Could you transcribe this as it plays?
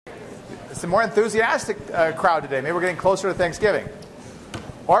It's a more enthusiastic crowd today. Maybe we're getting closer to Thanksgiving.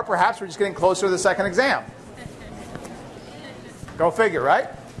 Or perhaps we're just getting closer to the second exam. Go figure, right?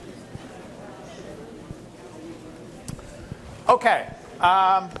 Okay.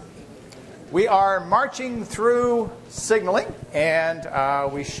 We are marching through signaling,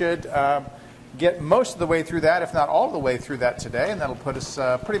 and we should get most of the way through that, if not all of the way through that today, and that'll put us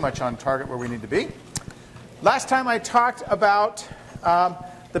pretty much on target where we need to be. Last time I talked about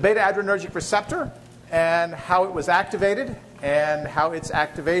the beta-adrenergic receptor and how it was activated and how its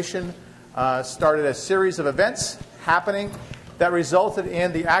activation started a series of events happening that resulted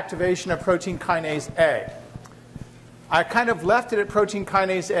in the activation of protein kinase A. I kind of left it at protein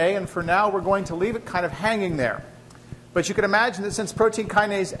kinase A, and for now we're going to leave it kind of hanging there. But you can imagine that since protein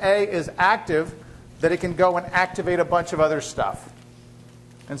kinase A is active, that it can go and activate a bunch of other stuff.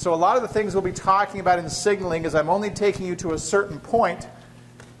 And so a lot of the things we'll be talking about in signaling is I'm only taking you to a certain point.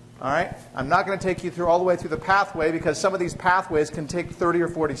 All right? I'm not going to take you through all the way through the pathway because some of these pathways can take 30 or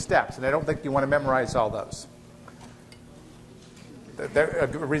 40 steps, and I don't think you want to memorize all those. A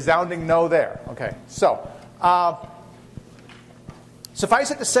resounding no there. Okay, so suffice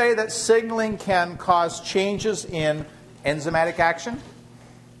it to say that signaling can cause changes in enzymatic action.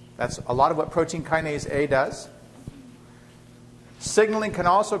 That's a lot of what protein kinase A does. Signaling can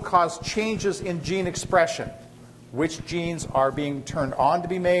also cause changes in gene expression. Which genes are being turned on to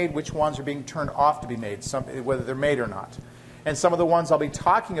be made, which ones are being turned off to be made, whether they're made or not. And some of the ones I'll be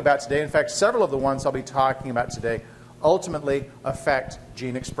talking about today, in fact, several of the ones I'll be talking about today, ultimately affect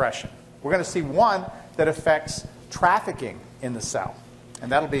gene expression. We're going to see one that affects trafficking in the cell. And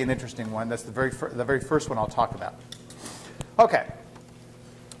that'll be an interesting one. That's the very first one I'll talk about. Okay.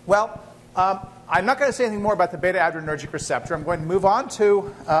 Well, I'm not going to say anything more about the beta-adrenergic receptor. I'm going to move on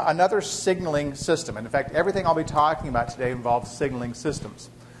to another signaling system. And in fact, everything I'll be talking about today involves signaling systems.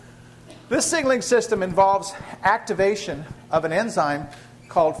 This signaling system involves activation of an enzyme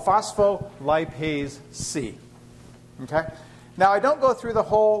called phospholipase C. Okay? Now, I don't go through the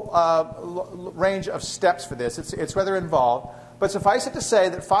whole range of steps for this. It's rather involved. But suffice it to say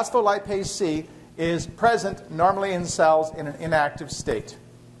that phospholipase C is present normally in cells in an inactive state.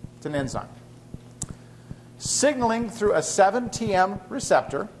 It's an enzyme. Signaling through a 7-TM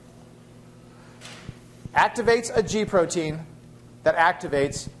receptor activates a G protein that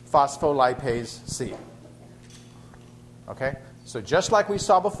activates phospholipase C. Okay? So just like we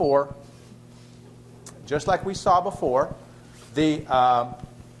saw before, the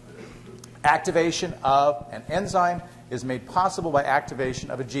activation of an enzyme is made possible by activation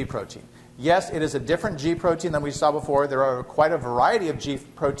of a G protein. Yes, it is a different G protein than we saw before. There are quite a variety of G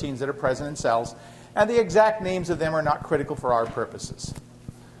proteins that are present in cells, and the exact names of them are not critical for our purposes.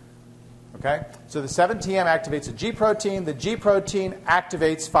 Okay? So the 7-TM activates a G protein. The G protein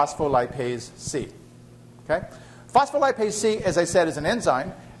activates phospholipase C. Okay? Phospholipase C, as I said, is an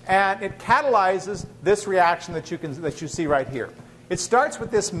enzyme, and it catalyzes this reaction that you see right here. It starts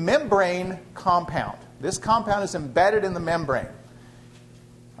with this membrane compound. This compound is embedded in the membrane.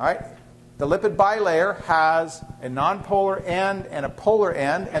 All right? The lipid bilayer has a nonpolar end and a polar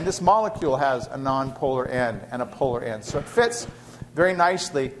end, and this molecule has a nonpolar end and a polar end. So it fits very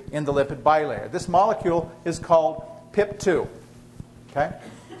nicely in the lipid bilayer. This molecule is called PIP2. Okay?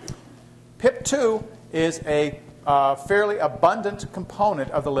 PIP2 is a fairly abundant component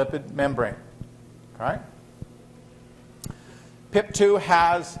of the lipid membrane. Okay? PIP2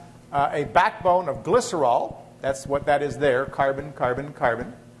 has a backbone of glycerol. That's what that is there, carbon, carbon,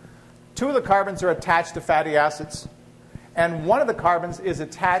 carbon. 2 of the carbons are attached to fatty acids, and 1 of the carbons is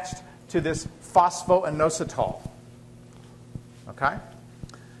attached to this phosphoinositol. Okay?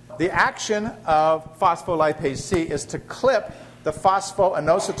 The action of phospholipase C is to clip the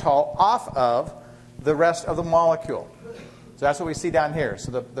phosphoinositol off of the rest of the molecule. So that's what we see down here.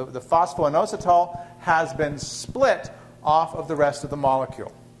 So the phosphoinositol has been split off of the rest of the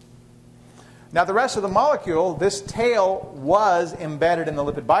molecule. Now, the rest of the molecule, this tail was embedded in the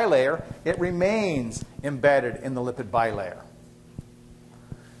lipid bilayer. It remains embedded in the lipid bilayer.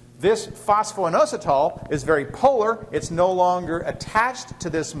 This phosphoinositol is very polar. It's no longer attached to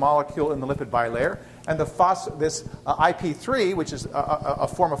this molecule in the lipid bilayer. And this IP3, which is a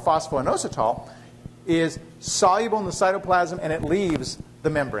form of phosphoinositol, is soluble in the cytoplasm, and it leaves the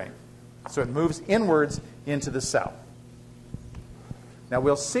membrane. So it moves inwards into the cell. Now,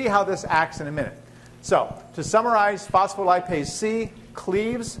 we'll see how this acts in a minute. So, to summarize, phospholipase C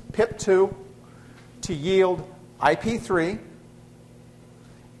cleaves PIP2 to yield IP3,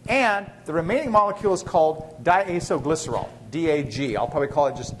 and the remaining molecule is called diacylglycerol, DAG. I'll probably call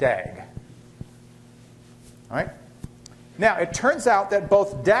it just DAG. All right? Now, it turns out that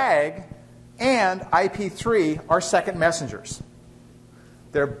both DAG and IP3 are second messengers.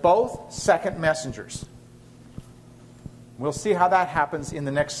 They're both second messengers. We'll see how that happens in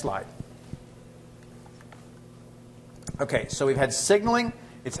the next slide. Okay, so we've had signaling.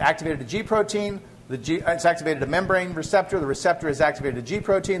 It's activated a G protein. It's activated a membrane receptor. The receptor has activated a G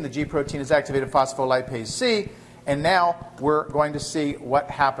protein. The G protein has activated phospholipase C. And now we're going to see what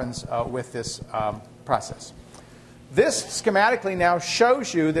happens with this process. This schematically now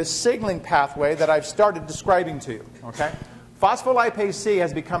shows you this signaling pathway that I've started describing to you. Okay? Phospholipase C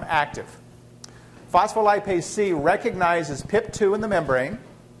has become active. Phospholipase C recognizes PIP2 in the membrane,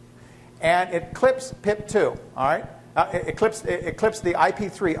 and it clips PIP2. All right? It clips the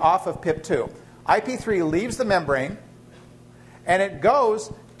IP3 off of PIP2. IP3 leaves the membrane, and it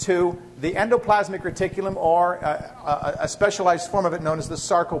goes to the endoplasmic reticulum, or a specialized form of it known as the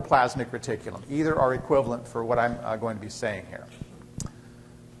sarcoplasmic reticulum. Either are equivalent for what I'm going to be saying here.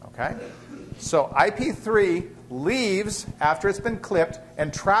 Okay? So IP3 leaves after it's been clipped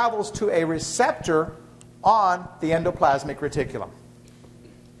and travels to a receptor on the endoplasmic reticulum.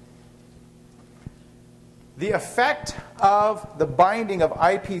 The effect of the binding of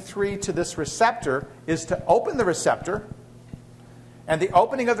IP3 to this receptor is to open the receptor, and the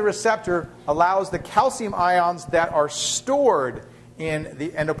opening of the receptor allows the calcium ions that are stored in the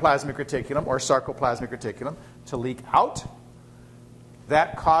endoplasmic reticulum or sarcoplasmic reticulum to leak out.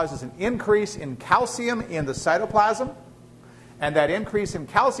 That causes an increase in calcium in the cytoplasm, and that increase in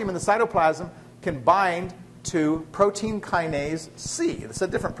calcium in the cytoplasm can bind to protein kinase C. It's a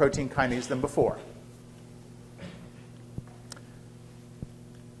different protein kinase than before.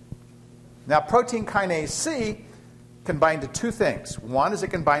 Now, protein kinase C can bind to two things. One is it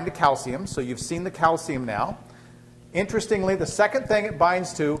can bind to calcium, so you've seen the calcium now. Interestingly, the second thing it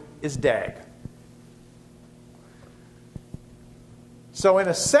binds to is DAG. So in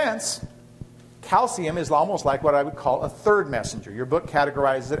a sense, calcium is almost like what I would call a third messenger. Your book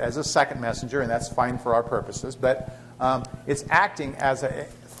categorizes it as a second messenger, and that's fine for our purposes, but it's acting as a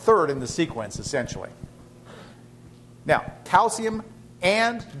third in the sequence, essentially. Now, calcium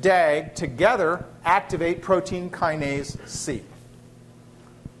and DAG together activate protein kinase C.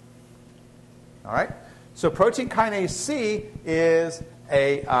 All right? So protein kinase C is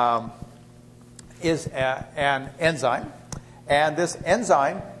an enzyme, and this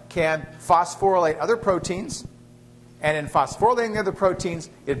enzyme can phosphorylate other proteins, and in phosphorylating the other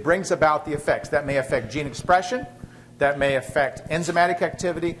proteins, it brings about the effects. That may affect gene expression, that may affect enzymatic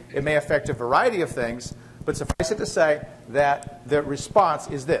activity, it may affect a variety of things, but suffice it to say that the response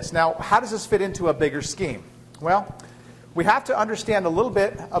is this. Now, how does this fit into a bigger scheme? Well, we have to understand a little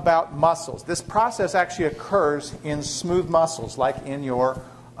bit about muscles. This process actually occurs in smooth muscles, like in your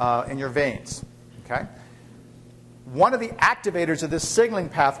veins. Okay? One of the activators of this signaling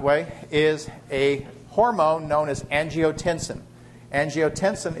pathway is a hormone known as angiotensin.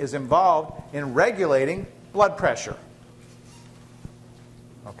 Angiotensin is involved in regulating blood pressure.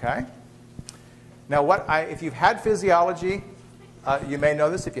 Okay? Now, if you've had physiology, you may know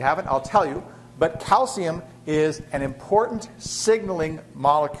this. If you haven't, I'll tell you. But calcium is an important signaling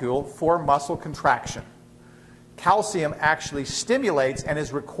molecule for muscle contraction. Calcium actually stimulates and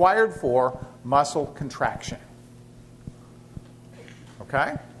is required for muscle contraction.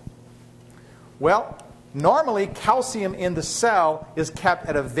 Okay? Well, normally calcium in the cell is kept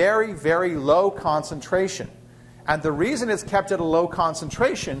at a very, very low concentration. And the reason it's kept at a low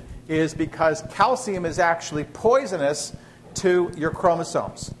concentration is because calcium is actually poisonous to your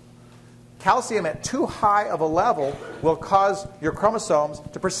chromosomes. Calcium at too high of a level will cause your chromosomes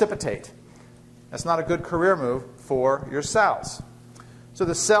to precipitate. That's not a good career move for your cells. So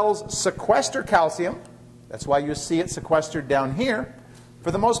the cells sequester calcium. That's why you see it sequestered down here.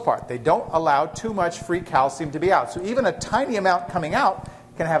 For the most part, they don't allow too much free calcium to be out. So even a tiny amount coming out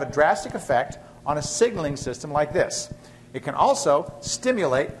can have a drastic effect on a signaling system like this. It can also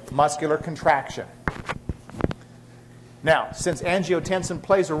stimulate muscular contraction. Now, since angiotensin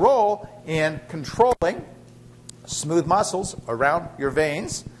plays a role in controlling smooth muscles around your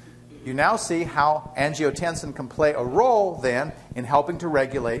veins, you now see how angiotensin can play a role then in helping to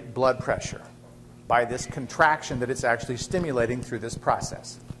regulate blood pressure by this contraction that it's actually stimulating through this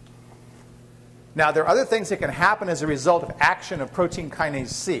process. Now, there are other things that can happen as a result of action of protein kinase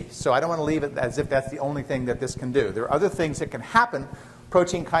C. So I don't want to leave it as if that's the only thing that this can do. There are other things that can happen.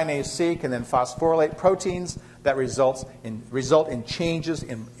 Protein kinase C can then phosphorylate proteins that result in changes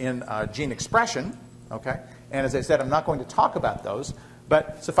in gene expression. Okay? And as I said, I'm not going to talk about those.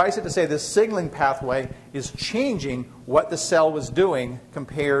 But suffice it to say, this signaling pathway is changing what the cell was doing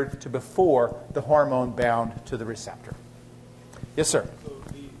compared to before the hormone bound to the receptor. Yes, sir? So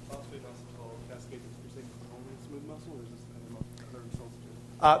the phosphate inositol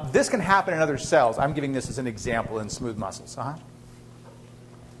This can happen in other cells. I'm giving this as an example in smooth muscles.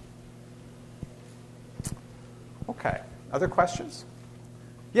 Okay. Other questions?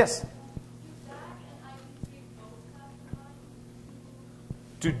 Yes?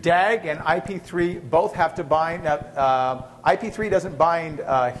 Do DAG and IP3 both have to bind? Now, IP3 doesn't bind, you're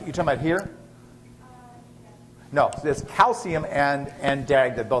talking about here? No, there's calcium and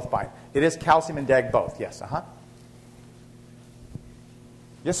DAG that both bind. It is calcium and DAG both, yes.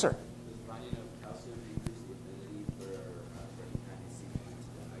 Yes, sir? Does binding of calcium increase the affinity for Kinase C to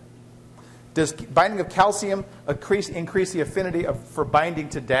DAG? Does binding of calcium increase the affinity for binding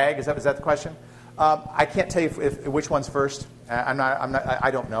to DAG? Is that the question? I can't tell you which one's first.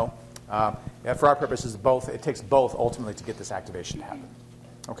 I don't know. For our purposes, both. It takes both ultimately to get this activation to happen.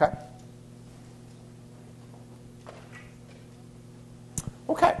 Okay.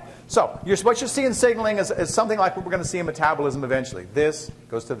 Okay. So what you see in signaling is something like what we're going to see in metabolism eventually. This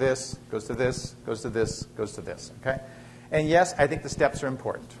goes to this, goes to this, goes to this, goes to this. Okay. And yes, I think the steps are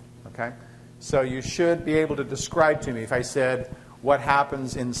important. Okay. So you should be able to describe to me if I said what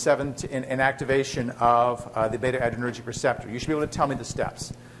happens in activation of the beta-adrenergic receptor. You should be able to tell me the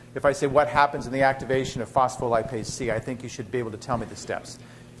steps. If I say what happens in the activation of phospholipase C, I think you should be able to tell me the steps.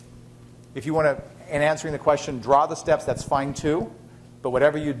 If you want to, in answering the question, draw the steps, that's fine too. But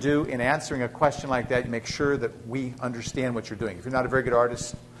whatever you do in answering a question like that, you make sure that we understand what you're doing. If you're not a very good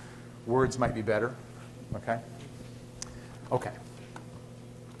artist, words might be better. Okay? Okay.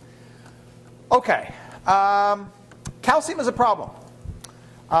 Okay. Calcium is a problem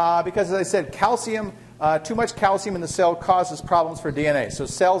because, as I said, calcium, too much calcium in the cell causes problems for DNA. So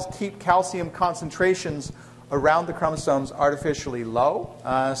cells keep calcium concentrations around the chromosomes artificially low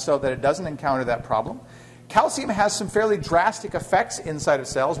so that it doesn't encounter that problem. Calcium has some fairly drastic effects inside of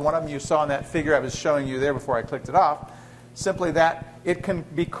cells. One of them you saw in that figure I was showing you there before I clicked it off. Simply that it can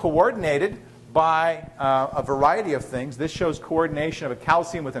be coordinated by a variety of things. This shows coordination of a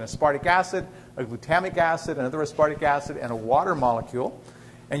calcium with an aspartic acid, a glutamic acid, another aspartic acid, and a water molecule.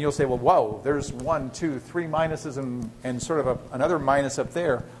 And you'll say, well, whoa, there's 1, 2, 3 minuses and sort of another minus up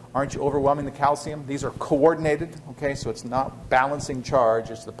there. Aren't you overwhelming the calcium? These are coordinated, okay? So it's not balancing charge.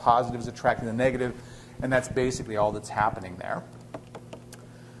 It's the positives attracting the negative. And that's basically all that's happening there.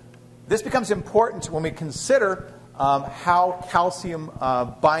 This becomes important when we consider how calcium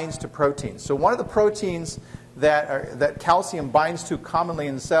binds to proteins. So one of the proteins that calcium binds to commonly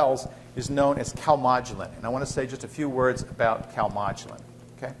in cells is known as calmodulin. And I want to say just a few words about calmodulin.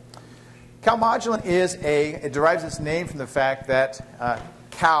 Okay? Calmodulin it derives its name from the fact that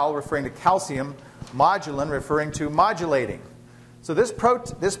cal, referring to calcium, modulin, referring to modulating. So this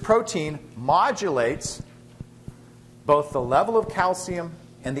protein modulates both the level of calcium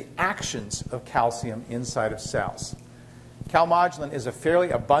and the actions of calcium inside of cells. Calmodulin is a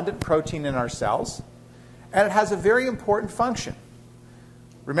fairly abundant protein in our cells, and it has a very important function.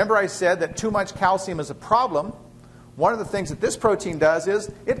 Remember I said that too much calcium is a problem. One of the things that this protein does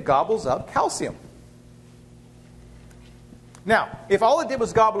is it gobbles up calcium. Now, if all it did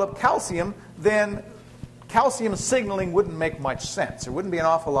was gobble up calcium, then calcium signaling wouldn't make much sense. There wouldn't be an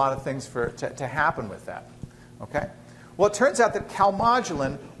awful lot of things to happen with that. Okay? Well, it turns out that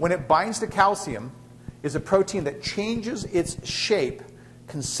calmodulin, when it binds to calcium, is a protein that changes its shape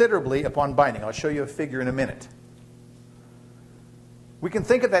considerably upon binding. I'll show you a figure in a minute. We can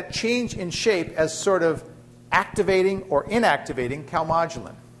think of that change in shape as sort of activating or inactivating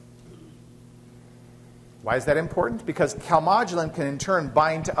calmodulin. Why is that important? Because calmodulin can in turn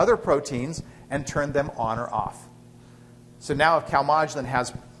bind to other proteins and turn them on or off. So now if calmodulin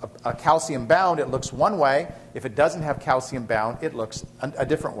has a calcium bound, it looks one way. If it doesn't have calcium bound, it looks a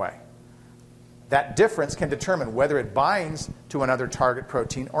different way. That difference can determine whether it binds to another target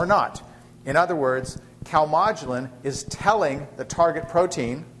protein or not. In other words, calmodulin is telling the target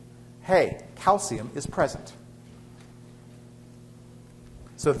protein, hey, calcium is present.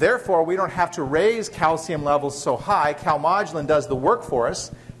 So therefore, we don't have to raise calcium levels so high. Calmodulin does the work for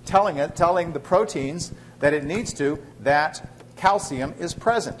us, telling the proteins that it needs to, that calcium is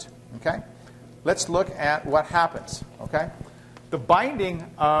present. Okay? Let's look at what happens. Okay? The binding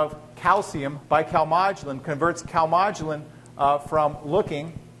of calcium by calmodulin converts calmodulin from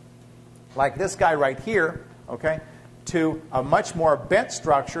looking like this guy right here, okay, to a much more bent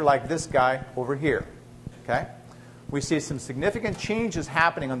structure like this guy over here. Okay? We see some significant changes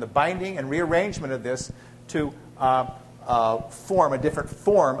happening on the binding and rearrangement of this to form a different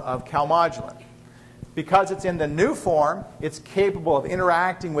form of calmodulin. Because it's in the new form, it's capable of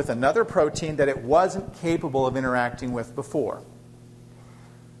interacting with another protein that it wasn't capable of interacting with before.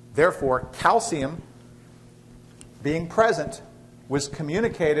 Therefore, calcium being present was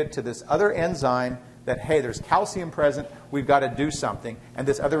communicated to this other enzyme that, hey, there's calcium present, we've got to do something, and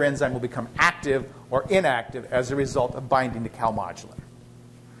this other enzyme will become active or inactive as a result of binding to calmodulin.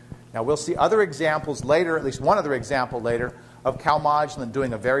 Now, we'll see other examples later, at least one other example later, of calmodulin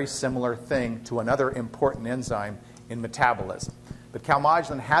doing a very similar thing to another important enzyme in metabolism. But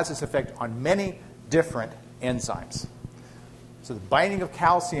calmodulin has this effect on many different enzymes. So the binding of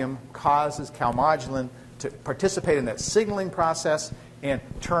calcium causes calmodulin to participate in that signaling process and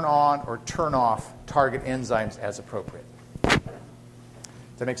turn on or turn off target enzymes as appropriate. Does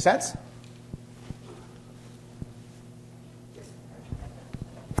that make sense?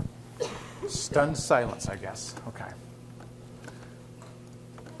 Stunned silence, I guess. Okay.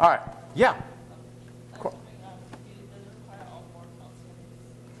 All right. Yeah. Cool.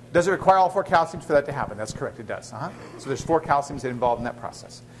 Does it require all 4 calciums for that to happen? That's correct. It does. So there's 4 calciums that are involved in that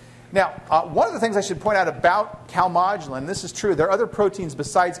process. Now, one of the things I should point out about calmodulin, this is true, there are other proteins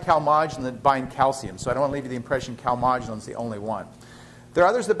besides calmodulin that bind calcium, so I don't want to leave you the impression calmodulin is the only one. There are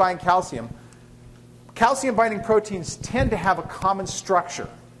others that bind calcium. Calcium-binding proteins tend to have a common structure,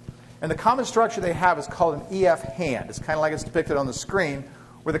 and the common structure they have is called an EF hand. It's kind of like it's depicted on the screen,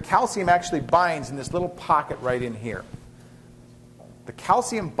 where the calcium actually binds in this little pocket right in here. The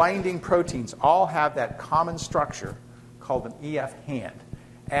calcium-binding proteins all have that common structure called an EF hand.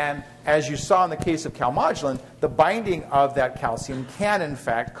 And as you saw in the case of calmodulin, the binding of that calcium can, in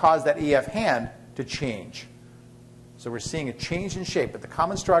fact, cause that EF hand to change. So we're seeing a change in shape, but the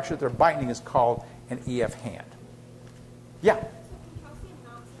common structure that they're binding is called an EF hand. Yeah? So can calcium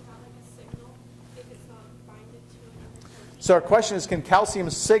not send out like a signal if it's not binded to another protein? So our question is, can calcium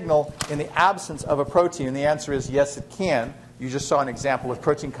signal in the absence of a protein? And the answer is yes, it can. You just saw an example with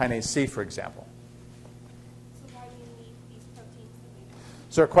protein kinase C, for example. So why do you need these proteins that we have?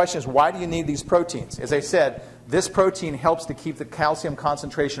 So our question is, why do you need these proteins? As I said, this protein helps to keep the calcium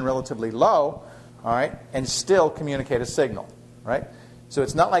concentration relatively low, all right, and still communicate a signal, right? So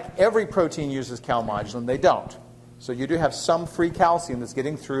it's not like every protein uses calmodulin. They don't. So you do have some free calcium that's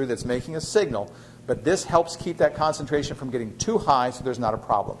getting through that's making a signal, but this helps keep that concentration from getting too high so there's not a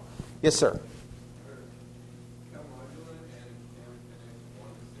problem. Yes, sir?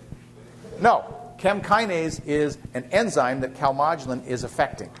 No. Chem kinase is an enzyme that calmodulin is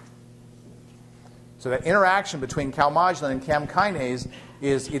affecting. So that interaction between calmodulin and chem kinase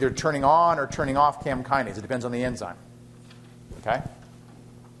is either turning on or turning off chem kinase. It depends on the enzyme. Okay?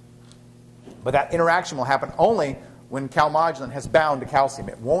 But that interaction will happen only when calmodulin has bound to calcium.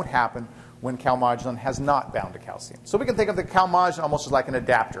 It won't happen when calmodulin has not bound to calcium. So we can think of the calmodulin almost as like an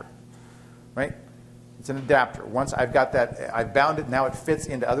adapter, right? It's an adapter. Once I've got that, I've bound it, now it fits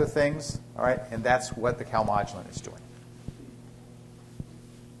into other things, all right? And that's what the calmodulin is doing.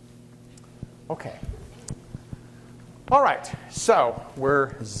 Okay. All right, so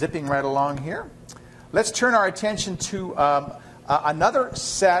we're zipping right along here. Let's turn our attention to another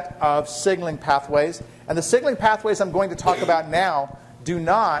set of signaling pathways. And the signaling pathways I'm going to talk about now do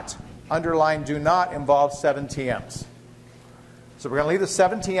not, underline, do not involve 7-TMs. So we're going to leave the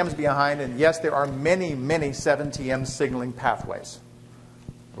 7-TMs behind, and yes, there are many, many 7-TM signaling pathways.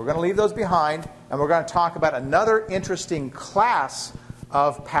 We're going to leave those behind, and we're going to talk about another interesting class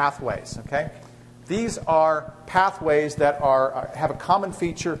of pathways, okay? These are pathways that have a common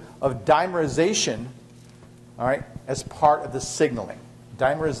feature of dimerization, all right, as part of the signaling.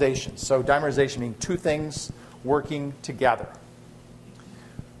 Dimerization. So dimerization meaning two things working together.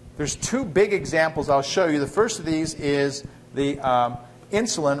 There's two big examples I'll show you. The first of these is the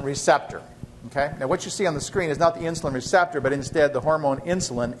insulin receptor. Okay? Now what you see on the screen is not the insulin receptor, but instead the hormone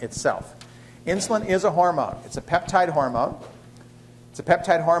insulin itself. Insulin is a hormone. It's a peptide hormone. It's a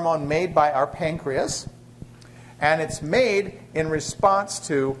peptide hormone made by our pancreas, and it's made in response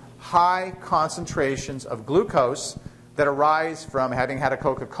to high concentrations of glucose that arise from having had a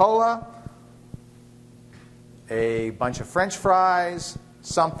Coca-Cola, a bunch of French fries,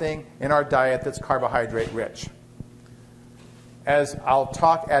 something in our diet that's carbohydrate rich. As I'll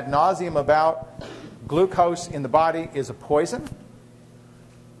talk ad nauseum about, glucose in the body is a poison.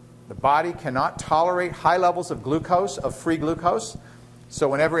 The body cannot tolerate high levels of glucose, of free glucose. So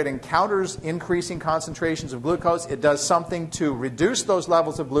whenever it encounters increasing concentrations of glucose, it does something to reduce those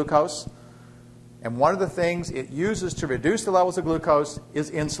levels of glucose. And one of the things it uses to reduce the levels of glucose is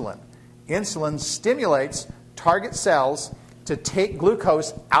insulin. Insulin stimulates target cells to take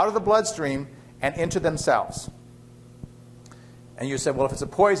glucose out of the bloodstream and into themselves. And you said, well, if it's a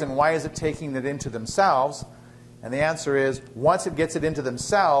poison, why is it taking it into themselves? And the answer is, once it gets it into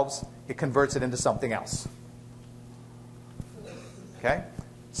themselves, it converts it into something else. Okay?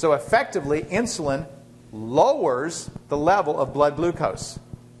 So effectively, insulin lowers the level of blood glucose.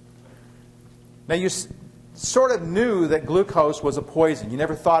 Now, you sort of knew that glucose was a poison. You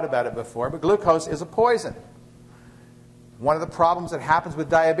never thought about it before, but glucose is a poison. One of the problems that happens with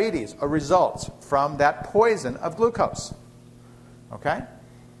diabetes results from that poison of glucose. Okay?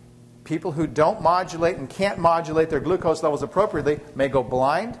 People who don't modulate and can't modulate their glucose levels appropriately may go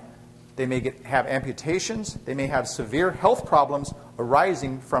blind. They may have amputations. They may have severe health problems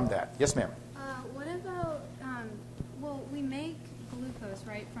arising from that. Yes, ma'am? What about, well, we make glucose,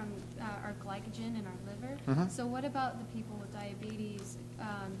 right, from our glycogen in our liver. Mm-hmm. So what about the people with diabetes?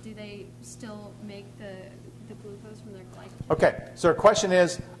 Do they still make the glucose from their glycogen? Okay, so our question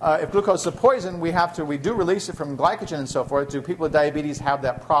is, if glucose is a poison, we do release it from glycogen and so forth. Do people with diabetes have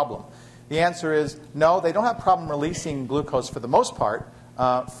that problem? The answer is no, they don't have a problem releasing glucose for the most part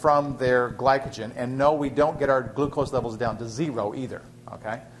from their glycogen. And no, we don't get our glucose levels down to 0 either.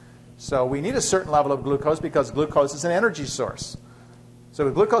 Okay? So we need a certain level of glucose because glucose is an energy source. So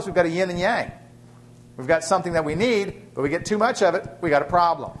with glucose, we've got a yin and yang. We've got something that we need, but we get too much of it, we got a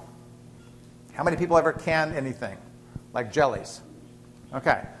problem. How many people ever can anything, like jellies?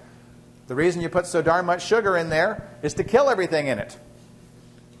 Okay. The reason you put so darn much sugar in there is to kill everything in it.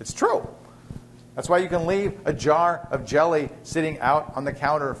 It's true. That's why you can leave a jar of jelly sitting out on the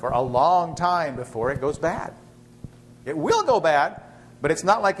counter for a long time before it goes bad. It will go bad, but it's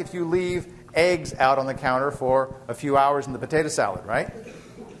not like if you leave eggs out on the counter for a few hours in the potato salad, right?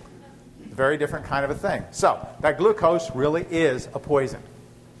 Very different kind of a thing. So that glucose really is a poison.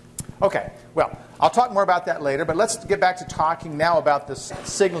 Okay, well, I'll talk more about that later, but let's get back to talking now about this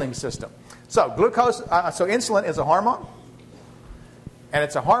signaling system. So glucose, so insulin is a hormone, and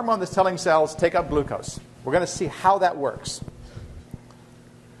it's a hormone that's telling cells take up glucose. We're going to see how that works.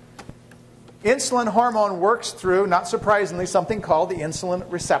 Insulin hormone works through, not surprisingly, something called the insulin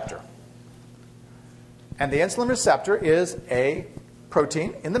receptor. And the insulin receptor is a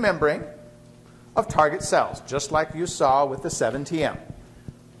protein in the membrane of target cells, just like you saw with the 7-TM.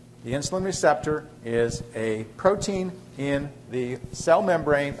 The insulin receptor is a protein in the cell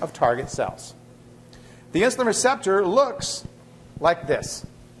membrane of target cells. The insulin receptor looks like this.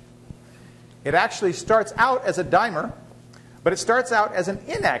 It actually starts out as a dimer, but it starts out as an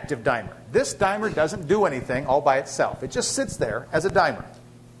inactive dimer. This dimer doesn't do anything all by itself. It just sits there as a dimer.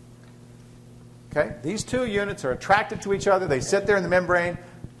 Okay? These two units are attracted to each other. They sit there in the membrane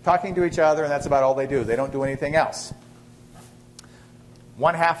talking to each other, and that's about all they do. They don't do anything else.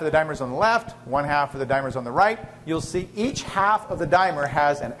 One half of the dimer is on the left, one half of the dimer is on the right. You'll see each half of the dimer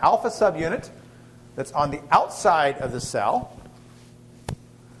has an alpha subunit that's on the outside of the cell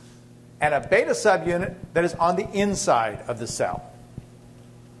and a beta subunit that is on the inside of the cell.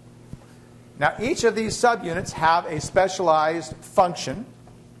 Now, each of these subunits have a specialized function.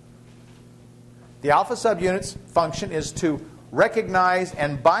 The alpha subunit's function is to recognize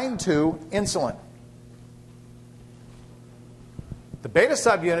and bind to insulin. The beta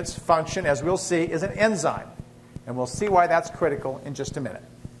subunit's function, as we'll see, is an enzyme. And we'll see why that's critical in just a minute.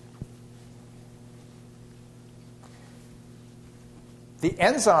 The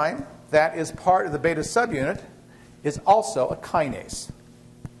enzyme that is part of the beta subunit is also a kinase.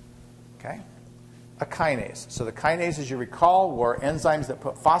 Okay? A kinase. So the kinase, as you recall, were enzymes that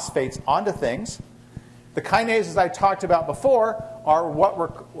put phosphates onto things. The kinases I talked about before are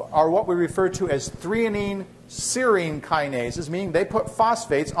what we refer to as threonine serine kinases, meaning they put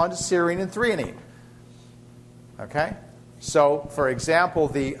phosphates onto serine and threonine. Okay? So, for example,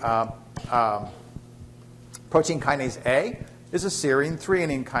 the protein kinase A is a serine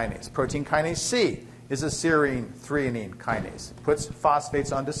threonine kinase. Protein kinase C is a serine threonine kinase. It puts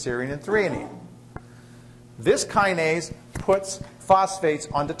phosphates onto serine and threonine. This kinase puts phosphates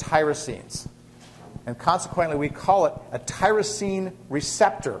onto tyrosines. And consequently, we call it a tyrosine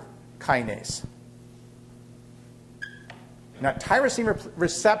receptor kinase. Now, tyrosine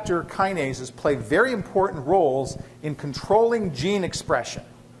receptor kinases play very important roles in controlling gene expression.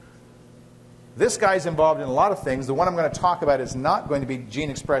 This guy's involved in a lot of things. The one I'm going to talk about is not going to be gene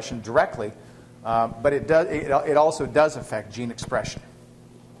expression directly, but it also does affect gene expression.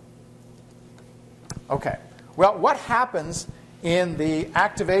 Okay. Well, what happens in the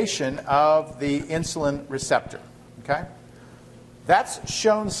activation of the insulin receptor? Okay? That's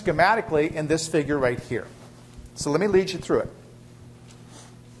shown schematically in this figure right here. So let me lead you through it.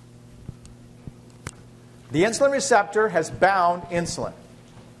 The insulin receptor has bound insulin.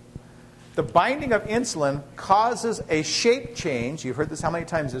 The binding of insulin causes a shape change. You've heard this how many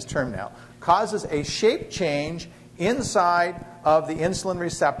times, this term now? Causes a shape change inside of the insulin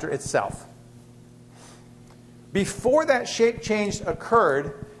receptor itself. Before that shape change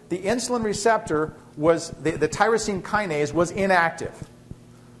occurred, the insulin receptor was, the tyrosine kinase was inactive.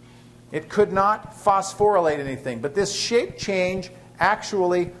 It could not phosphorylate anything. But this shape change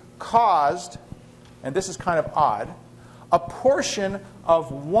actually caused, and this is kind of odd, a portion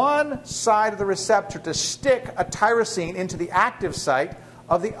of one side of the receptor to stick a tyrosine into the active site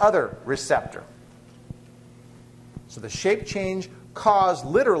of the other receptor. So the shape change caused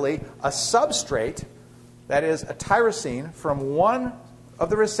literally a substrate, that is a tyrosine, from one of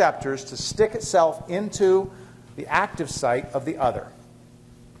the receptors to stick itself into the active site of the other.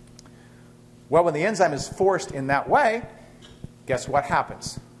 Well, when the enzyme is forced in that way, guess what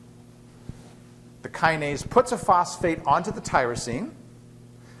happens? The kinase puts a phosphate onto the tyrosine.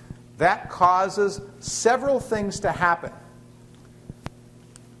 That causes several things to happen.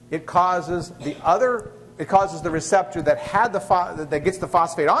 It causes the receptor that had that gets the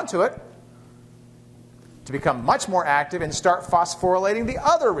phosphate onto it to become much more active and start phosphorylating the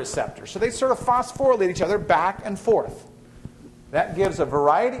other receptor. So they sort of phosphorylate each other back and forth. That gives a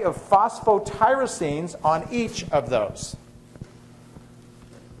variety of phosphotyrosines on each of those.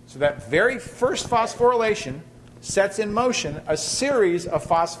 So that very first phosphorylation sets in motion a series of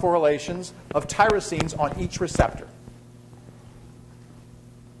phosphorylations of tyrosines on each receptor.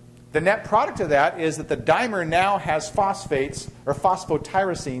 The net product of that is that the dimer now has phosphates or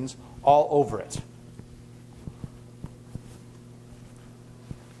phosphotyrosines all over it.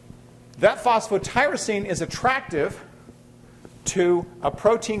 That phosphotyrosine is attractive to a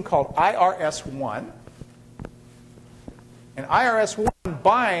protein called IRS1. And IRS1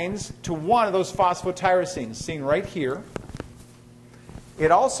 binds to one of those phosphotyrosines, seen right here. It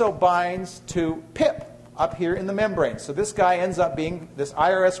also binds to PIP up here in the membrane. So this guy ends up being, this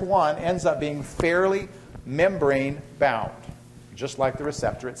IRS1 ends up being fairly membrane bound, just like the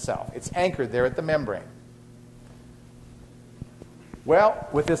receptor itself. It's anchored there at the membrane. Well,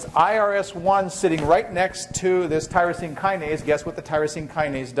 with this IRS1 sitting right next to this tyrosine kinase, guess what the tyrosine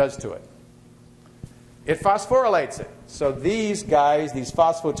kinase does to it? It phosphorylates it. So these guys, these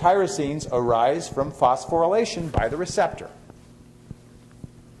phosphotyrosines, arise from phosphorylation by the receptor.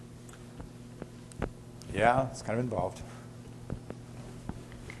 Yeah, it's kind of involved.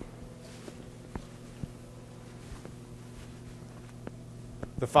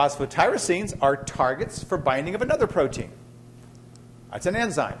 The phosphotyrosines are targets for binding of another protein. That's an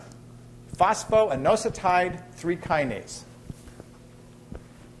enzyme, phosphoinositide 3 kinase.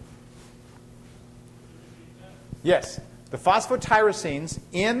 Yes, the phosphotyrosines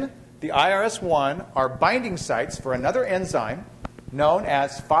in the IRS1 are binding sites for another enzyme known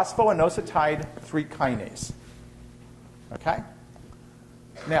as phosphoinositide 3 kinase. Okay?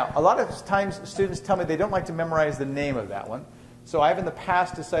 Now, a lot of times students tell me they don't like to memorize the name of that one. So I've in the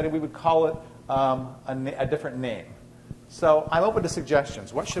past decided we would call it a different name. So I'm open to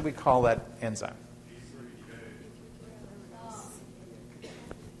suggestions. What should we call that enzyme?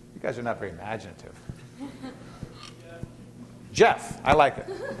 You guys are not very imaginative. Jeff. I like it.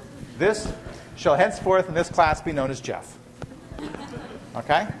 This shall henceforth in this class be known as Jeff.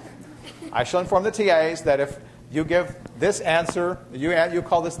 Okay? I shall inform the TAs that if you give this answer, you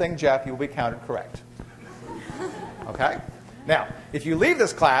call this thing Jeff, you will be counted correct. Okay? Now, if you leave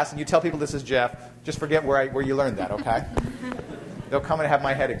this class and you tell people this is Jeff, just forget where you learned that, okay? They'll come and have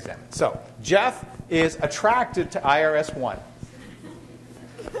my head examined. So, Jeff is attracted to IRS1.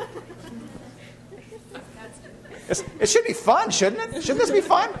 It should be fun, shouldn't it? Shouldn't this be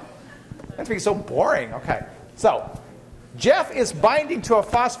fun? That's being so boring. Okay. So, Jeff is binding to a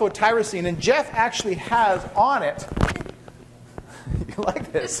phosphotyrosine, and Jeff actually has on it. You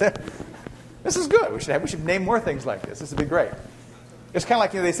like this? This is good. We should name more things like this. This would be great. It's kind of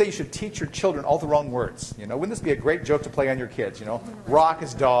like, they say you should teach your children all the wrong words. Wouldn't this be a great joke to play on your kids? Rock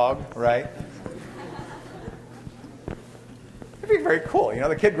is dog, right? It'd be very cool.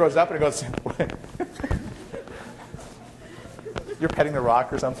 The kid grows up and it goes, you're petting the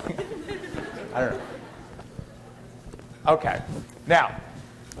rock or something? I don't know. Okay. Now,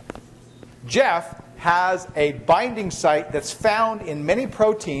 Jeff has a binding site that's found in many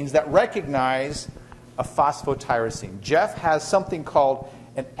proteins that recognize a phosphotyrosine. Jeff has something called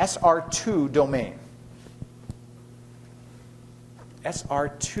an SR2 domain.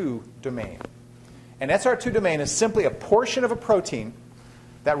 SR2 domain. An SR2 domain is simply a portion of a protein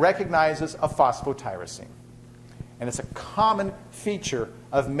that recognizes a phosphotyrosine. And it's a common feature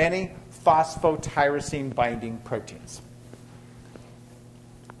of many phosphotyrosine binding proteins.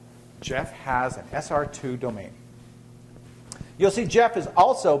 Jeff has an SR2 domain. You'll see Jeff is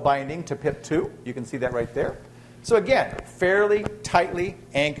also binding to PIP2. You can see that right there. So again, fairly tightly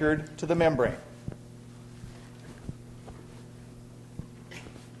anchored to the membrane.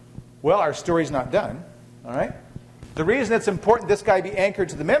 Well, our story's not done, all right? The reason it's important this guy be anchored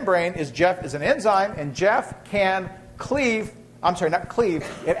to the membrane is Jeff is an enzyme, and Jeff can cleave, I'm sorry, not cleave,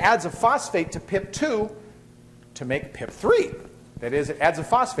 it adds a phosphate to PIP2 to make PIP3. That is, it adds a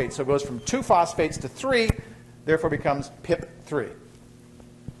phosphate, so it goes from 2 phosphates to 3, therefore becomes PIP3.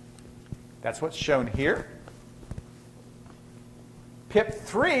 That's what's shown here.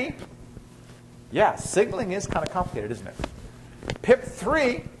 PIP3, yeah, signaling is kind of complicated, isn't it?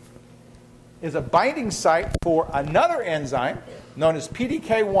 PIP3 is a binding site for another enzyme known as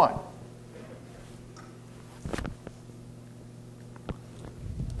PDK1.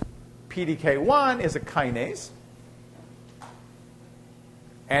 PDK1 is a kinase,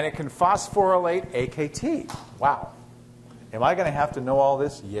 and it can phosphorylate AKT. Wow. Am I going to have to know all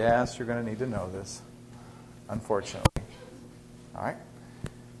this? Yes, you're going to need to know this, unfortunately. All right?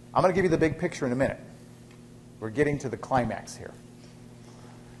 I'm going to give you the big picture in a minute. We're getting to the climax here.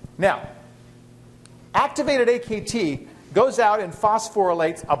 Now, activated AKT goes out and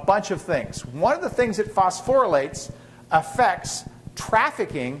phosphorylates a bunch of things. One of the things it phosphorylates affects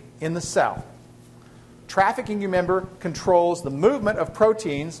trafficking in the cell. Trafficking, you remember, controls the movement of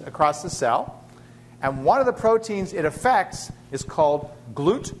proteins across the cell. And one of the proteins it affects is called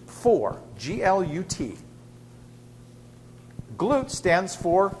GLUT4, G-L-U-T. GLUT stands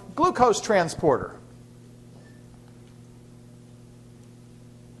for glucose transporter.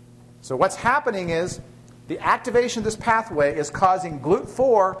 So what's happening is the activation of this pathway is causing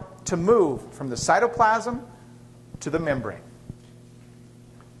GLUT4 to move from the cytoplasm to the membrane.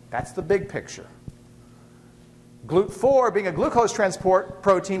 That's the big picture. GLUT4, being a glucose transport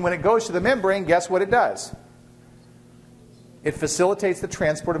protein, when it goes to the membrane, guess what it does? It facilitates the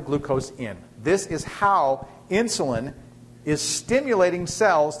transport of glucose in. This is how insulin is stimulating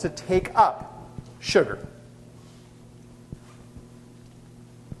cells to take up sugar.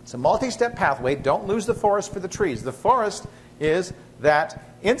 It's a multi-step pathway. Don't lose the forest for the trees. The forest is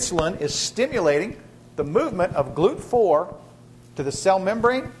that insulin is stimulating the movement of GLUT4 to the cell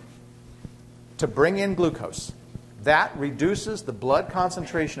membrane to bring in glucose. That reduces the blood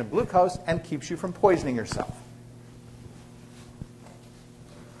concentration of glucose and keeps you from poisoning yourself.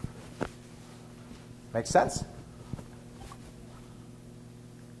 Make sense?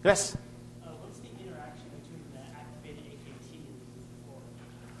 Yes? What's the interaction between the activated AKT and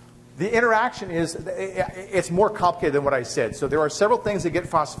GLUT4? The interaction is, it's more complicated than what I said. So there are several things that get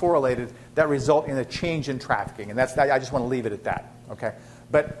phosphorylated that result in a change in trafficking. And that's, I just want to leave it at that. Okay?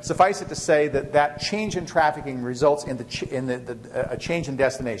 But suffice it to say that that change in trafficking results in a change in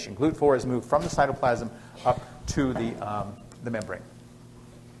destination. GLUT4 is moved from the cytoplasm up to the membrane.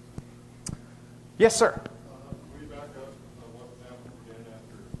 Yes, sir? Can we back up what happens again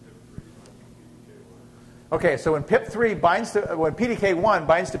after PIP3 PDK1? Okay, so when PIP3 binds to, when PDK1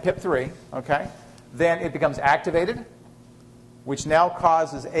 binds to PIP3, okay, then it becomes activated, which now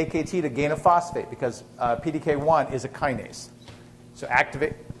causes AKT to gain a phosphate because PDK1 is a kinase. So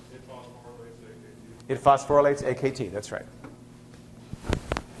activate. It phosphorylates AKT, that's right.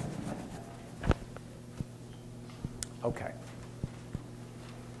 Okay.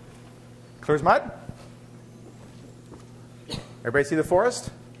 Clear as mud? Everybody see the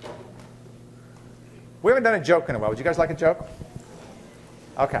forest? We haven't done a joke in a while. Would you guys like a joke?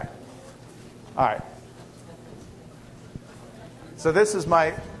 Okay. All right. So this is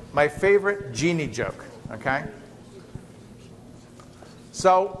my favorite genie joke, okay?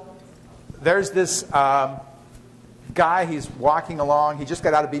 So there's this guy, he's walking along. He just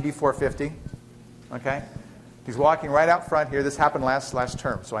got out of BB450, okay? He's walking right out front here. This happened last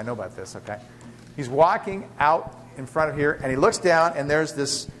term, so I know about this, okay? He's walking out in front of here, and he looks down, and there's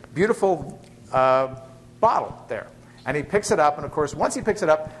this beautiful bottle there. And he picks it up, and of course, once he picks it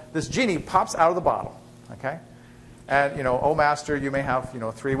up, this genie pops out of the bottle, okay? And, you know, oh, master, you may have,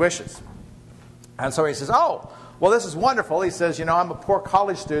 3 wishes. And so he says, oh, well, this is wonderful. He says, I'm a poor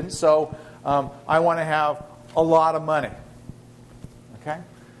college student, so I want to have a lot of money, okay?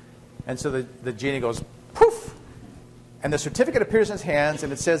 And so the genie goes, poof, and the certificate appears in his hands,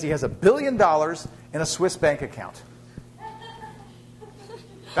 and it says he has $1 billion in a Swiss bank account.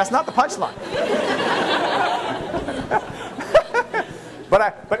 That's not the punchline.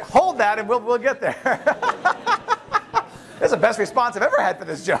 But hold that, and we'll get there. That's the best response I've ever had for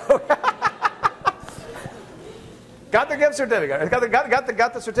this joke. Got the gift certificate.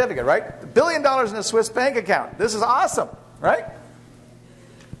 Got the certificate, right? $1 billion in a Swiss bank account. This is awesome, right?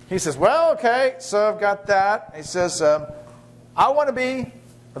 He says, well, okay, so I've got that. He says, I want to be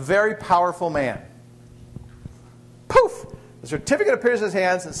a very powerful man. Poof! The certificate appears in his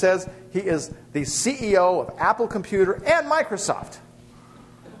hands and says he is the CEO of Apple Computer and Microsoft.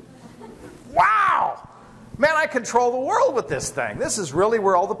 Man, I control the world with this thing. This is really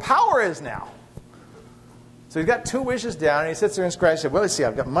where all the power is now. So he's got 2 wishes down, and he sits there and scratches. Well, let's see,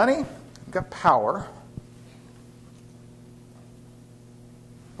 I've got money, I've got power.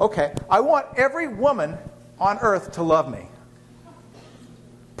 Okay, I want every woman on earth to love me.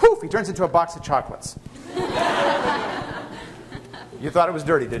 Poof, he turns into a box of chocolates. You thought it was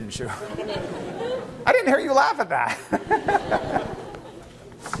dirty, didn't you? I didn't hear you laugh at that.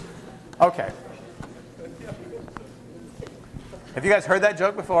 Okay. Have you guys heard that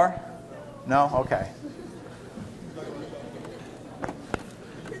joke before? No? Okay.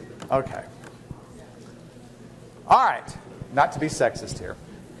 Okay. All right. Not to be sexist here.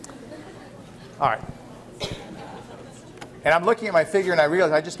 All right. And I'm looking at my figure, and I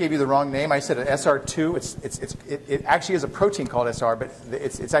realize I just gave you the wrong name. I said an SR2. It actually is a protein called SR, but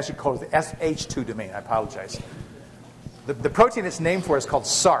it's actually called the SH2 domain. I apologize. The protein it's named for is called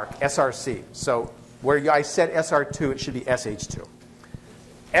SRC, SRC. So where I said SR2, it should be SH2.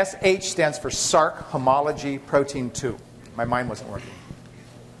 SH stands for SRC homology protein 2. My mind wasn't working.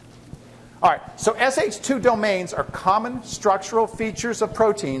 All right, so SH2 domains are common structural features of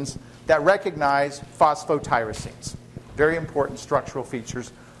proteins that recognize phosphotyrosines. Very important structural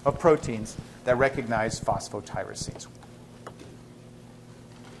features of proteins that recognize phosphotyrosines.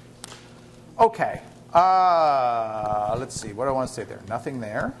 Okay, let's see, what do I want to say there? Nothing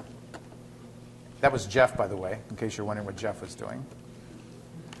there. That was Jeff, by the way, in case you're wondering what Jeff was doing.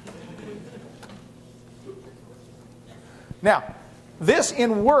 Now, this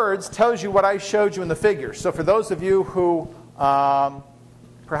in words tells you what I showed you in the figure. So for those of you who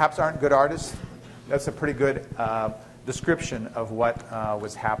perhaps aren't good artists, that's a pretty good description of what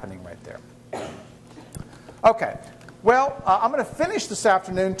was happening right there. Okay, well, I'm going to finish this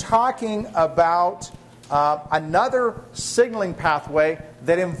afternoon talking about another signaling pathway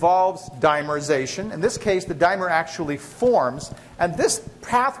that involves dimerization. In this case, the dimer actually forms, and this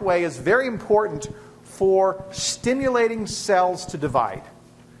pathway is very important for stimulating cells to divide.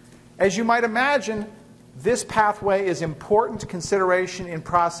 As you might imagine, this pathway is important consideration in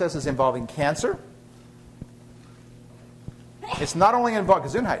processes involving cancer. It's not only involved,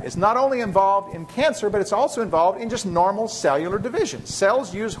 Gesundheit, it's not only involved in cancer, but it's also involved in just normal cellular division.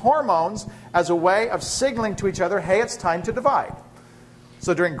 Cells use hormones as a way of signaling to each other, hey, it's time to divide.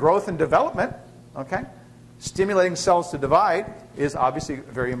 So during growth and development, okay, stimulating cells to divide is obviously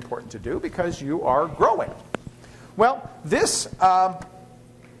very important to do because you are growing. Well, this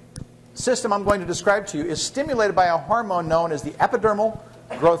system I'm going to describe to you is stimulated by a hormone known as the epidermal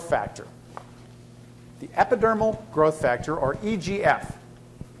growth factor. The epidermal growth factor, or EGF.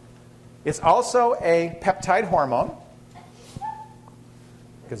 It's also a peptide hormone.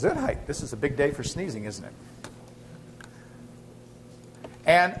 Gesundheit. This is a big day for sneezing, isn't it?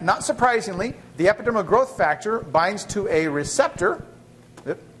 And not surprisingly, the epidermal growth factor binds to a receptor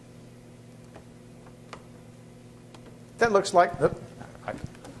that looks like,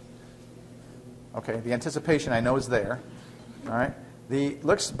 okay, the anticipation I know is there. All right,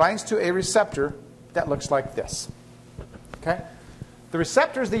 binds to a receptor that looks like this. Okay, the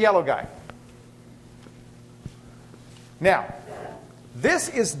receptor is the yellow guy. Now, this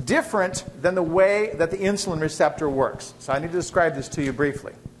is different than the way that the insulin receptor works. So I need to describe this to you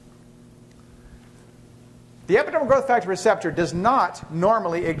briefly. The epidermal growth factor receptor does not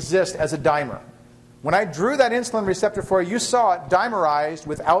normally exist as a dimer. When I drew that insulin receptor for you, you saw it dimerized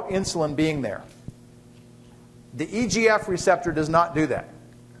without insulin being there. The EGF receptor does not do that.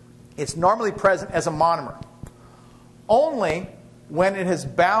 It's normally present as a monomer. Only when it is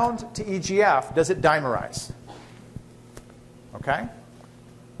bound to EGF does it dimerize. Okay?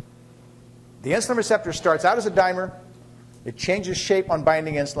 The insulin receptor starts out as a dimer. It changes shape on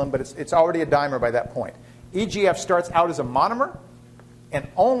binding insulin, but it's already a dimer by that point. EGF starts out as a monomer, and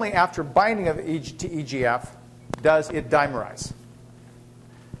only after binding to EGF does it dimerize.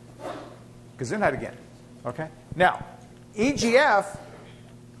 Gesundheit again. Okay? Now, EGF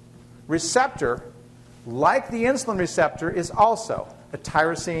receptor, like the insulin receptor, is also a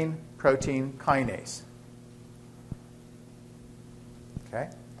tyrosine protein kinase. Okay?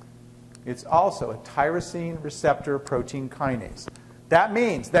 It's also a tyrosine receptor protein kinase. That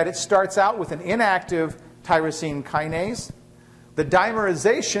means that it starts out with an inactive tyrosine kinase. The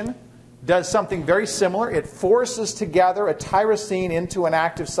dimerization does something very similar. It forces together a tyrosine into an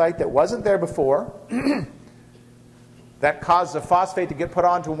active site that wasn't there before. That causes a phosphate to get put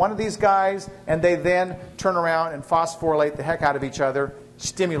onto one of these guys, and they then turn around and phosphorylate the heck out of each other,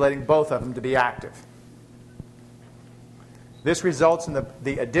 stimulating both of them to be active. This results in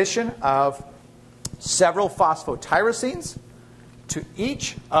the addition of several phosphotyrosines to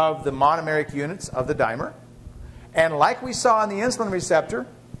each of the monomeric units of the dimer. And like we saw on the insulin receptor,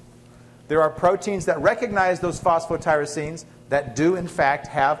 there are proteins that recognize those phosphotyrosines that do, in fact,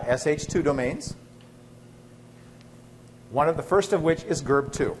 have SH2 domains. One of the first of which is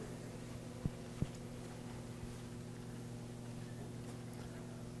GERB2.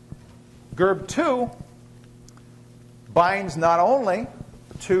 GERB2 binds not only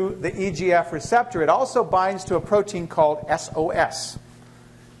to the EGF receptor, it also binds to a protein called SOS.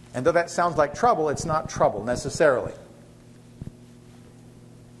 And though that sounds like trouble, it's not trouble necessarily.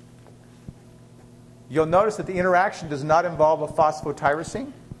 You'll notice that the interaction does not involve a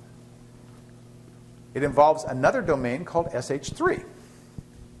phosphotyrosine. It involves another domain called SH3.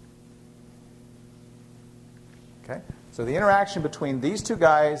 Okay? So the interaction between these two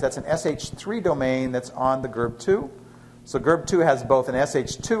guys, that's an SH3 domain that's on the GERB2. So GERB2 has both an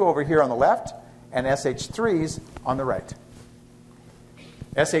SH2 over here on the left and SH3s on the right.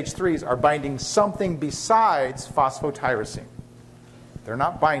 SH3s are binding something besides phosphotyrosine. They're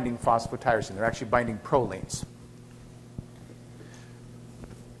not binding phosphotyrosine. They're actually binding prolines.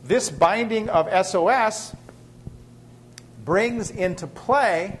 This binding of SOS brings into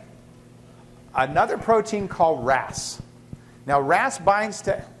play another protein called RAS. Now, RAS binds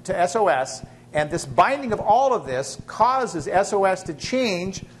to SOS, and this binding of all of this causes SOS to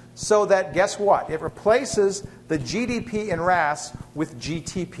change so that, guess what? It replaces the GDP in RAS with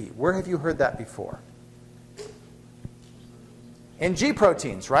GTP. Where have you heard that before? In G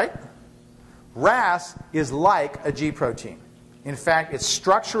proteins, right? RAS is like a G protein. In fact, it's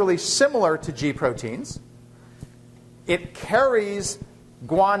structurally similar to G proteins. It carries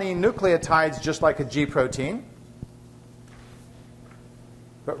guanine nucleotides just like a G protein.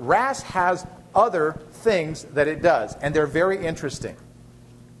 But RAS has other things that it does, and they're very interesting.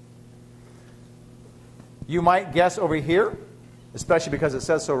 You might guess over here, especially because it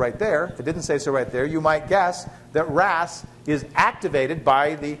says so right there. If it didn't say so right there, you might guess that RAS is activated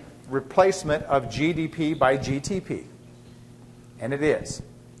by the replacement of GDP by GTP. And it is.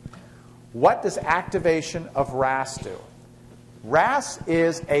 What does activation of RAS do?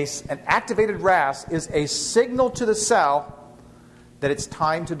 An activated RAS is a signal to the cell that it's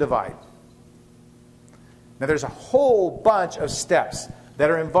time to divide. Now there's a whole bunch of steps that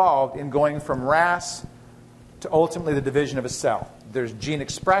are involved in going from RAS to ultimately the division of a cell. There's gene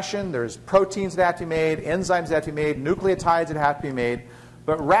expression, there's proteins that have to be made, enzymes that have to be made, nucleotides that have to be made.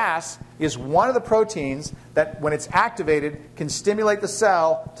 But RAS is one of the proteins that, when it's activated, can stimulate the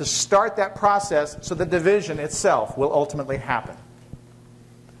cell to start that process so the division itself will ultimately happen.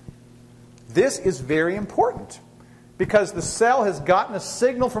 This is very important because the cell has gotten a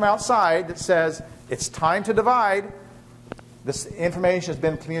signal from outside that says it's time to divide. This information has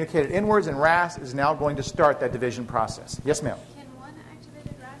been communicated inwards, and RAS is now going to start that division process. Yes, ma'am? Can one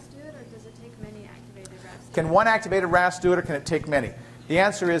activated RAS do it, or does it take many activated RAS? Can one activated RAS do it, or can it take many? The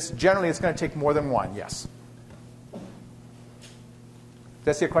answer is, generally, it's going to take more than one, yes. Did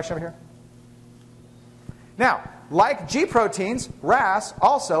I see a question over here? Now, like G proteins, RAS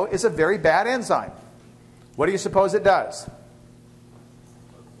also is a very bad enzyme. What do you suppose it does?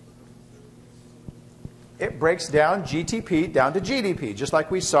 It breaks down GTP down to GDP, just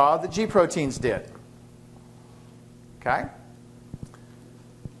like we saw the G proteins did. Okay?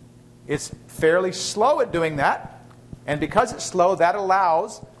 It's fairly slow at doing that. And because it's slow, that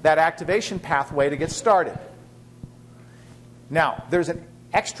allows that activation pathway to get started. Now, there's an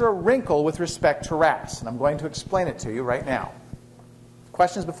extra wrinkle with respect to RAS, and I'm going to explain it to you right now.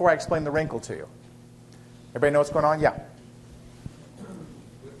 Questions before I explain the wrinkle to you? Everybody know what's going on? Yeah.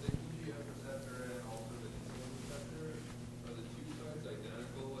 With the EGF receptor and also the insulin receptor, are the two sides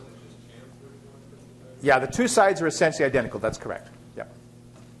identical and it's just chance which one gets the Yeah, the two sides are essentially identical. That's correct. Yeah.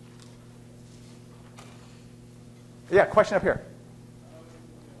 Yeah, question up here.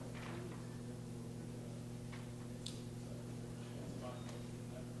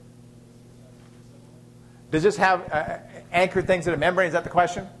 Does this have anchored things in a membrane? Is that the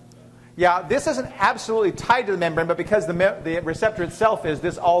question? Yeah, this isn't absolutely tied to the membrane, but because the receptor itself is,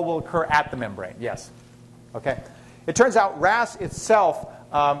 this all will occur at the membrane. Yes. Okay. It turns out RAS itself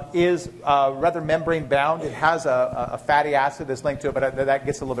is rather membrane bound. It has a fatty acid that's linked to it, but that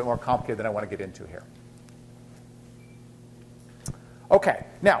gets a little bit more complicated than I want to get into here. Okay.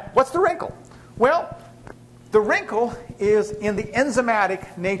 Now, what's the wrinkle? Well, the wrinkle is in the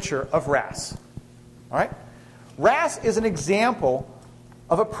enzymatic nature of RAS. All right? RAS is an example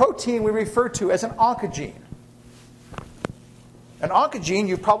of a protein we refer to as an oncogene. An oncogene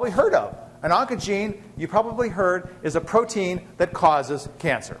you've probably heard of. An oncogene you probably heard is a protein that causes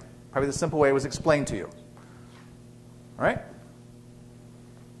cancer. Probably the simple way it was explained to you. All right?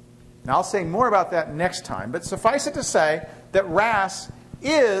 Now, I'll say more about that next time, but suffice it to say that RAS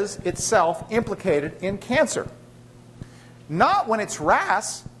is itself implicated in cancer. Not when it's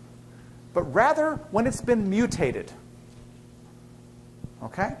RAS, but rather when it's been mutated.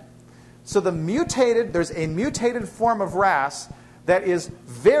 Okay? So there's a mutated form of RAS that is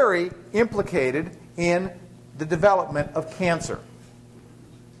very implicated in the development of cancer.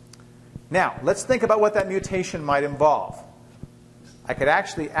 Now, let's think about what that mutation might involve. I could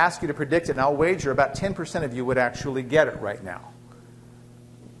actually ask you to predict it, and I'll wager about 10% of you would actually get it right now.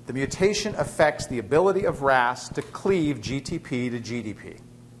 The mutation affects the ability of RAS to cleave GTP to GDP.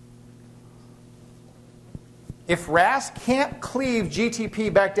 If RAS can't cleave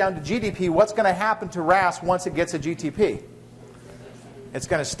GTP back down to GDP, what's going to happen to RAS once it gets a GTP? It's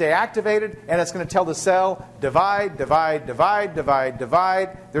going to stay activated, and it's going to tell the cell, divide, divide, divide, divide,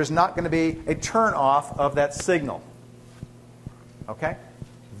 divide. There's not going to be a turn off of that signal. Okay?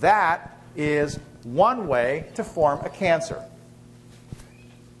 That is one way to form a cancer.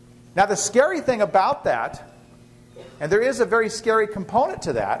 Now, the scary thing about that, and there is a very scary component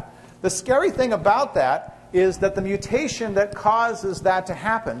to that, the scary thing about that is that the mutation that causes that to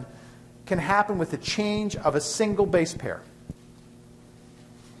happen can happen with the change of a single base pair.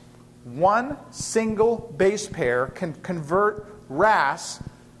 One single base pair can convert RAS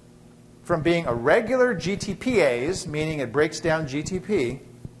from being a regular GTPase, meaning it breaks down GTP,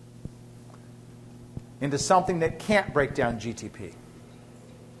 into something that can't break down GTP.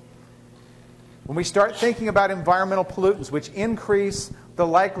 When we start thinking about environmental pollutants, which increase the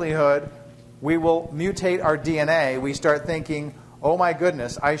likelihood we will mutate our DNA, we start thinking, oh my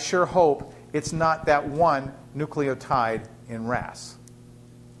goodness, I sure hope it's not that one nucleotide in RAS.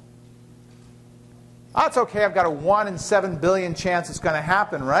 Oh, it's okay, I've got a 1 in 7 billion chance it's going to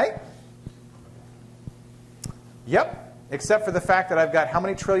happen, right? Yep, except for the fact that I've got how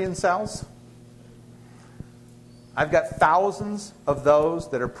many trillion cells? I've got thousands of those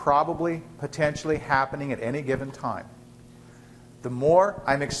that are probably potentially happening at any given time. The more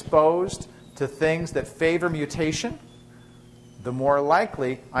I'm exposed to things that favor mutation, the more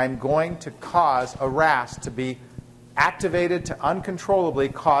likely I'm going to cause a RAS to be activated to uncontrollably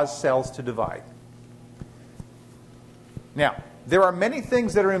cause cells to divide. Now, there are many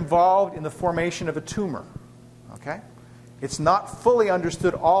things that are involved in the formation of a tumor. Okay? It's not fully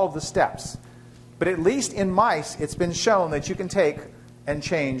understood all of the steps. But at least in mice, it's been shown that you can take and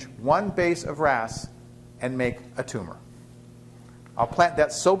change one base of RAS and make a tumor. I'll plant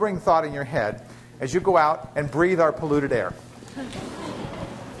that sobering thought in your head as you go out and breathe our polluted air.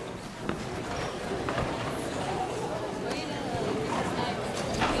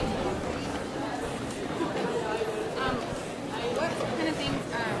 What kind of things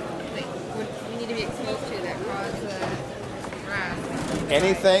would we need to be exposed to that cause RAS?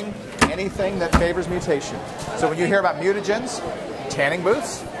 Anything that favors mutation. So when you hear about mutagens, tanning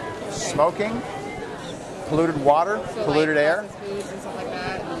booths, smoking, polluted water, So polluted like air. processed foods and stuff like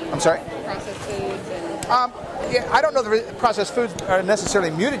that. I'm sorry? Processed foods and Yeah, I don't know that processed foods are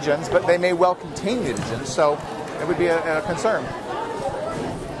necessarily mutagens, but they may well contain mutagens, so it would be a concern.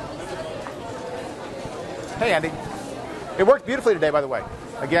 Hey, Andy. It worked beautifully today, by the way.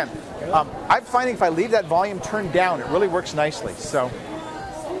 Again, I'm finding if I leave that volume turned down, it really works nicely. So.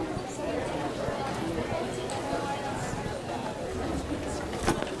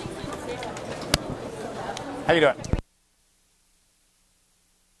 How you doing?